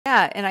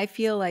Yeah. And I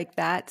feel like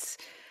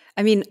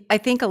I mean, I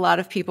think a lot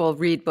of people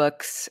read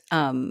books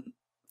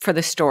for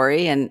the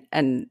story,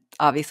 and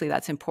obviously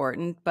that's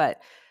important,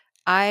 but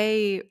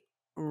I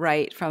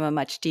write from a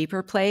much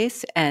deeper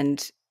place,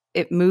 and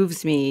it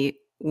moves me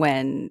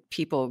when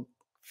people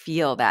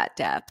feel that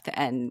depth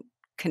and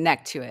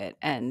connect to it,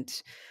 and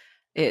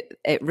it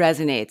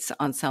resonates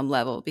on some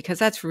level, because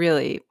that's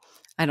really,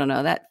 I don't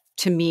know, that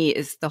to me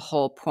is the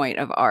whole point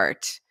of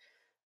art,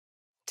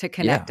 to Yeah,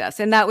 connect us.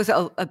 And that was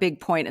a big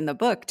point in the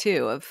book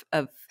too,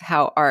 of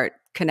how art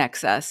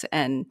connects us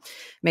and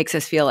makes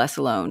us feel less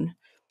alone.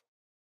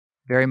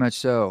 very much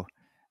so.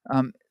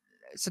 Um,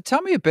 so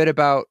tell me a bit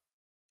about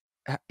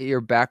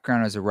your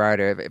background as a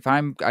writer. If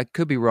I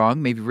could be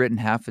wrong, maybe written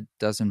half a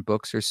dozen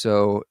books or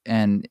so.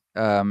 And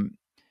has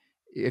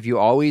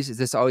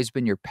this always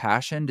been your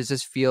passion? Does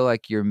this feel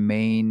like your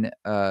main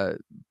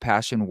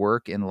passion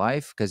work in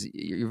life? Because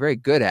you're very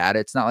good at it.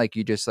 It's not like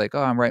you just like,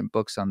 oh, I'm writing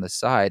books on the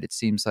side. It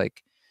seems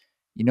like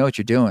you know what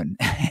you're doing.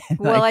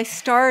 Well, I Like,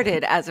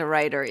 started as a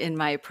writer in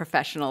my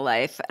professional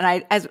life,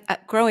 and as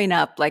growing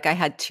up, like, I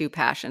had two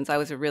passions. I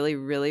was a really,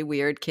 really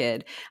weird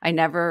kid. I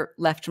never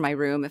left my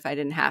room if I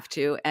didn't have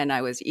to, and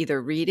I was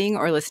either reading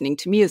or listening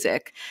to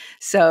music.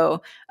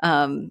 So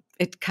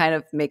it kind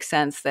of makes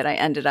sense that I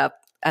ended up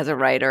as a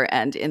writer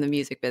and in the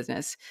music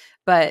business.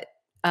 But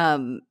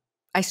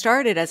I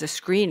started as a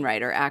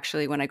screenwriter,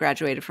 actually, when I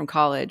graduated from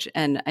college,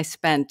 and I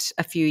spent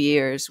a few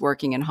years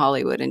working in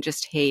Hollywood and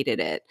just hated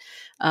it.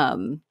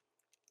 Um,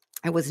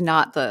 it was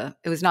not the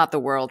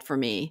world for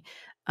me.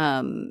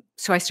 So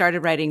I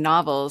started writing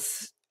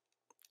novels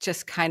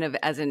just kind of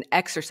as an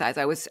exercise.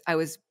 I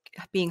was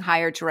being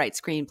hired to write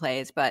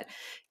screenplays, but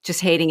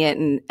just hating it,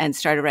 and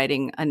started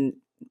writing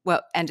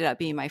what ended up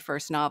being my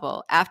first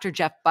novel after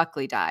Jeff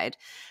Buckley died,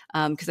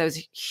 because I was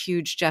a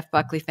huge Jeff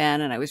Buckley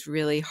fan, and I was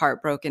really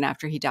heartbroken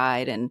after he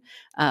died.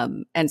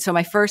 And so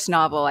my first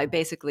novel, I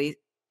basically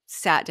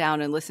sat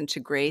down and listened to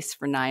Grace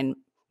for 9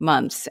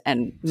 months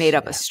and made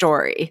up a yeah,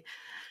 story.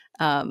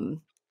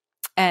 Um,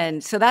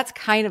 and so that's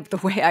kind of the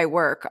way I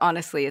work.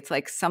 Honestly, it's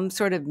like some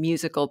sort of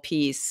musical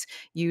piece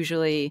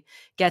usually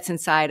gets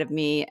inside of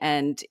me,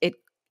 and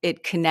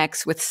it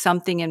connects with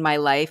something in my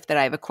life that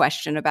I have a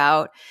question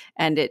about,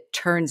 and it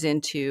turns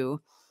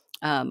into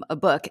a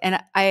book.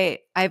 And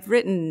I've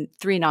written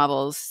 3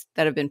 novels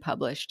that have been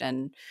published,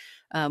 and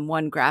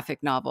one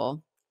graphic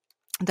novel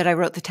that I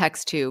wrote the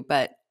text to.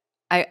 But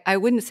I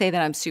wouldn't say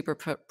that I'm super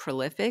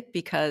prolific,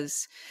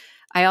 because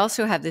I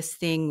also have this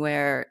thing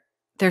where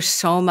there's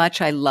so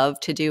much I love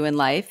to do in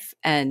life.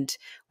 And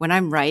when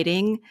I'm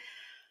writing,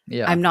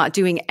 yeah, I'm not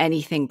doing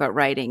anything but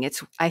writing.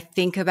 I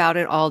think about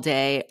it all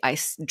day.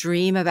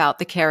 Dream about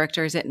the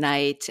characters at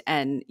night,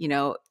 and,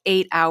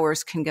 8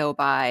 hours can go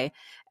by.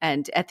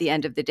 And at the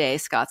end of the day,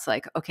 Scott's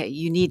like, okay,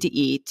 you need to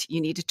eat. You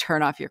need to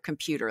turn off your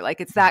computer.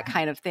 Like, it's that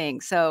kind of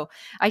thing. So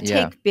I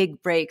yeah. take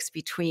big breaks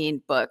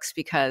between books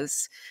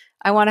because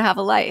I want to have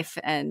a life.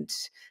 And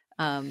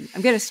I'm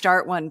going to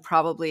start one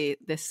probably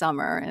this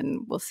summer,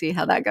 and we'll see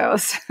how that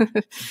goes.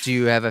 Do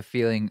you have a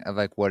feeling of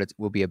like what it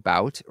will be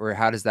about, or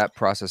how does that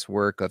process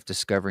work of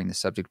discovering the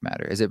subject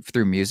matter? Is it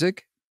through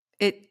music?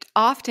 It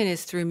often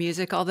is through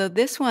music, although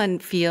this one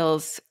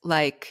feels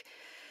like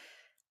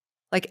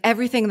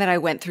everything that I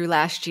went through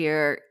last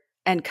year,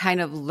 and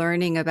kind of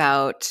learning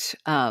about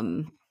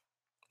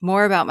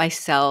more about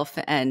myself,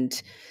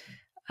 and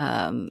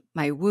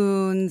my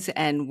wounds,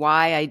 and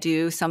why I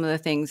do some of the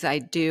things I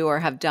do or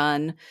have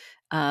done.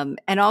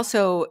 And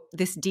also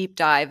this deep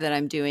dive that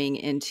I'm doing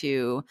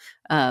into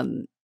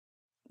um,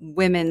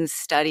 women's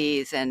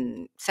studies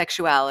and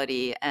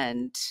sexuality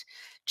and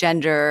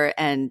gender,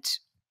 and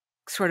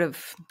sort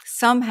of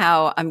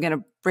somehow I'm going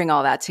to bring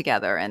all that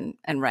together and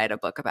write a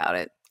book about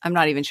it. I'm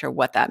not even sure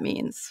what that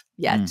means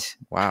yet.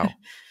 Wow.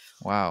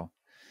 Wow.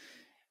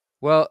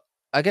 Well,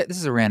 I get this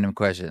is a random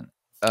question.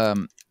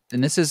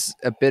 And this is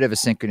a bit of a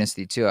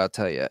synchronicity too, I'll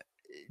tell you.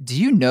 Do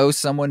you know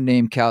someone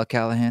named Cal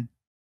Callahan?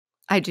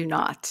 I do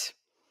not.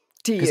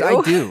 Do Because I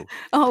you? do.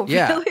 Oh,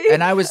 Yeah. really?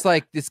 And I was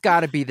like, it's got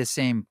to be the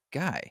same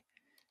guy.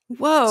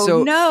 Whoa,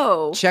 So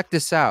no. check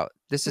this out.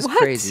 This is What?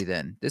 crazy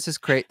then. This is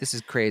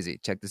crazy.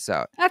 Check this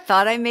out. I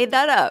thought I made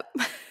that up.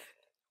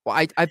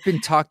 Well, I've been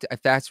talked to,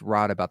 I've asked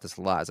Rod about this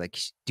a lot. I was like,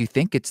 do you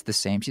think it's the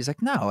same? She's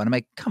like, no. And I'm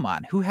like, come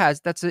on,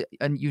 that's a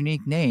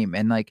unique name.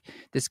 And like,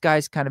 this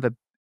guy's kind of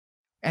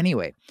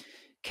anyway,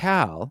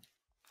 Cal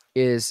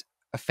is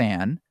a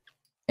fan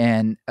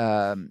and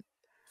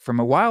from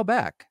a while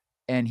back.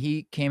 And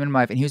he came in my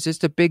life and he was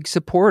just a big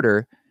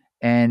supporter.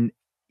 And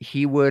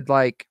he would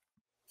like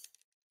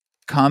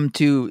come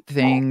to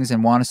things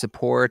and want to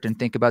support and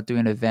think about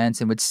doing events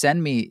and would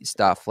send me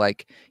stuff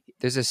like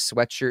there's a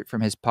sweatshirt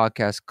from his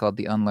podcast called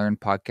the Unlearned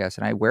Podcast,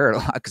 and I wear it a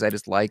lot because I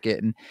just like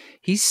it. And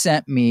he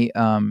sent me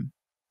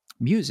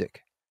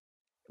music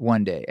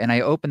one day, and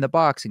I opened the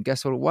box, and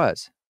guess what it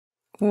was?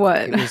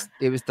 What?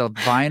 It was the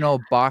vinyl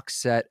box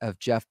set of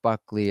Jeff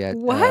Buckley at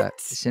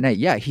What? Cincinnati.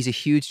 Yeah, he's a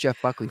huge Jeff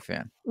Buckley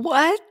fan.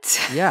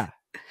 What? Yeah,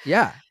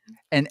 yeah,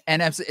 and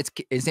it's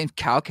his name's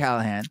Cal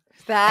Callahan.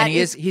 And That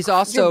is, he's you're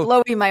also,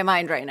 blowing my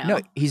mind right no, now.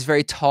 he's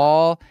very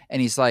tall,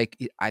 and he's like,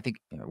 I think,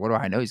 what do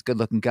I know? He's a good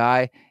looking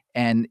guy,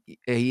 and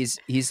he's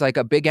like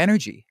a big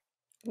energy.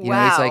 You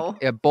know, he's like Wow.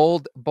 a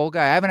bold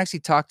guy. I haven't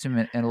actually talked to him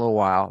in a little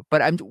while,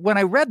 but when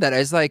I read that, I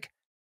was like,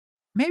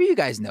 maybe you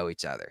guys know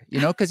each other, you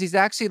know, because he's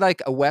actually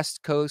like a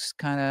West Coast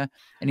kind of,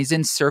 and he's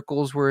in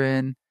circles we're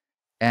in.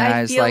 And I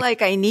I was feel like,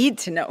 like I need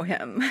to know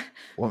him.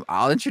 well,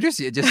 I'll introduce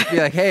you. Just be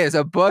like, hey, as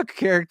a book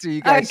character,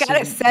 I gotta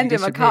you send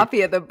guys him a should meet.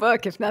 copy of the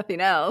book, if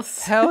nothing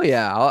else. Hell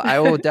yeah, I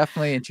will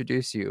definitely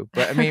introduce you.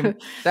 But I mean,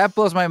 that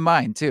blows my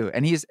mind too.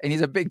 And he's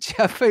a big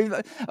Jeff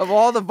of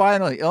all the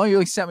vinyl. He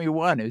only sent me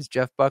one. It was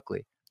Jeff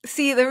Buckley.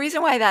 See, the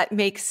reason why that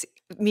makes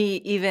me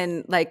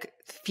even like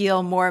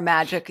feel more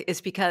magic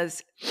is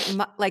because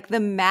like the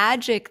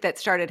magic that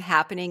started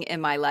happening in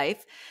my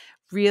life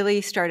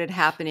really started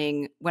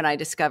happening when I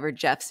discovered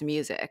Jeff's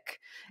music.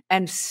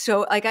 And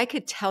so like I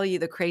could tell you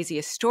the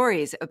craziest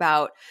stories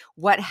about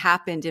what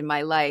happened in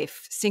my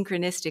life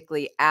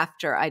synchronistically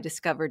after I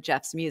discovered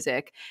Jeff's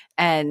music.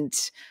 And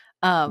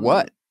um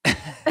What?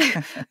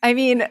 I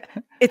mean,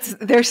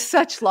 there's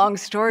such long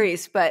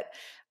stories, but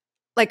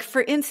like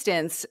for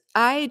instance,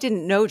 I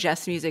didn't know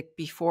Jeff's music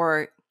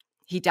before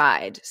he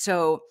died.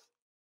 So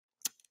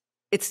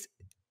it's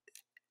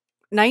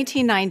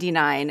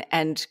 1999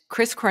 and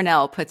Chris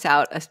Cornell puts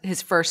out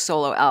his first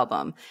solo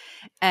album.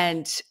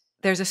 And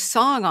there's a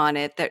song on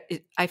it that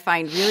I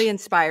find really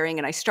inspiring,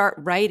 and I start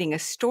writing a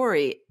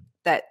story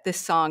that this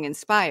song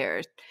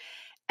inspired.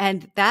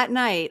 And that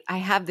night I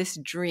have this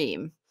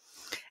dream.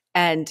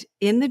 And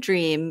in the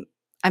dream,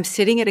 I'm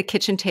sitting at a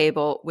kitchen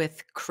table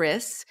with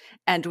Chris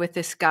and with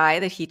this guy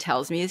that he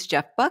tells me is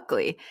Jeff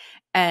Buckley.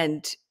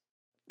 And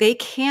they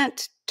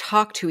can't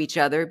talk to each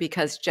other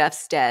because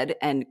Jeff's dead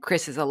and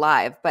Chris is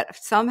alive, but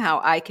somehow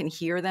I can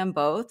hear them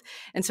both.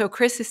 And so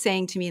Chris is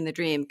saying to me in the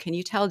dream, can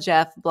you tell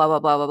Jeff blah, blah,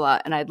 blah, blah, blah?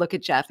 And I'd look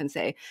at Jeff and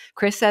say,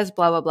 Chris says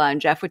blah, blah, blah. And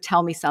Jeff would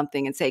tell me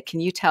something and say, can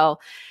you tell?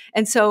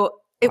 And so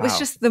it was Wow.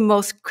 just the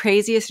most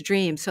craziest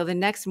dream. So the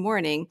next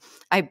morning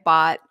I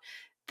bought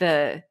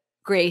the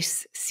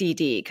Grace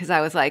CD because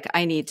I was like,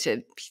 I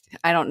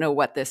don't know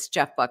what this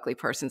Jeff Buckley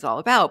person's all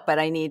about, but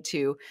I need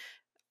to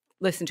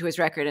listen to his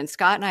record. And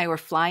Scott and I were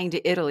flying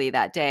to Italy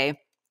that day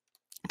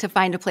to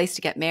find a place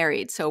to get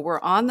married. So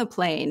we're on the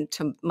plane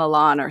to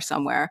Milan or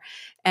somewhere.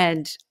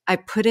 And I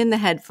put in the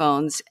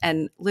headphones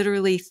and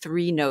literally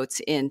 3 notes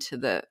into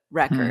the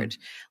record,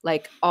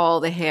 like all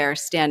the hair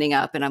standing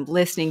up, and I'm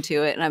listening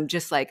to it and I'm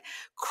just like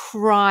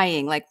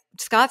crying, like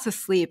Scott's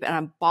asleep and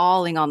I'm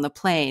bawling on the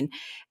plane.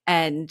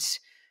 And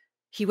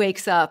he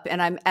wakes up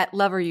and I'm at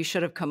Lover You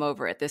Should Have Come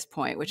Over at this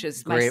point, which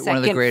is my Great. One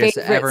of the second greatest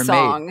favorite ever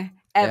song made.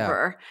 Yeah.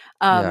 ever.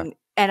 Yeah.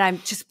 And I'm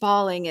just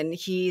bawling and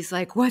he's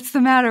like, what's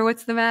the matter?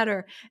 What's the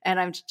matter? And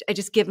I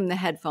just give him the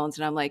headphones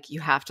and I'm like, you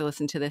have to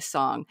listen to this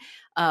song.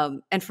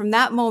 And from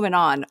that moment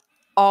on,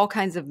 all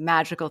kinds of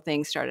magical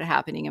things started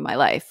happening in my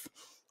life.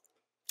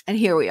 And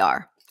here we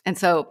are. And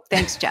so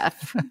thanks,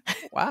 Jeff.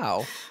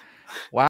 Wow. Wow.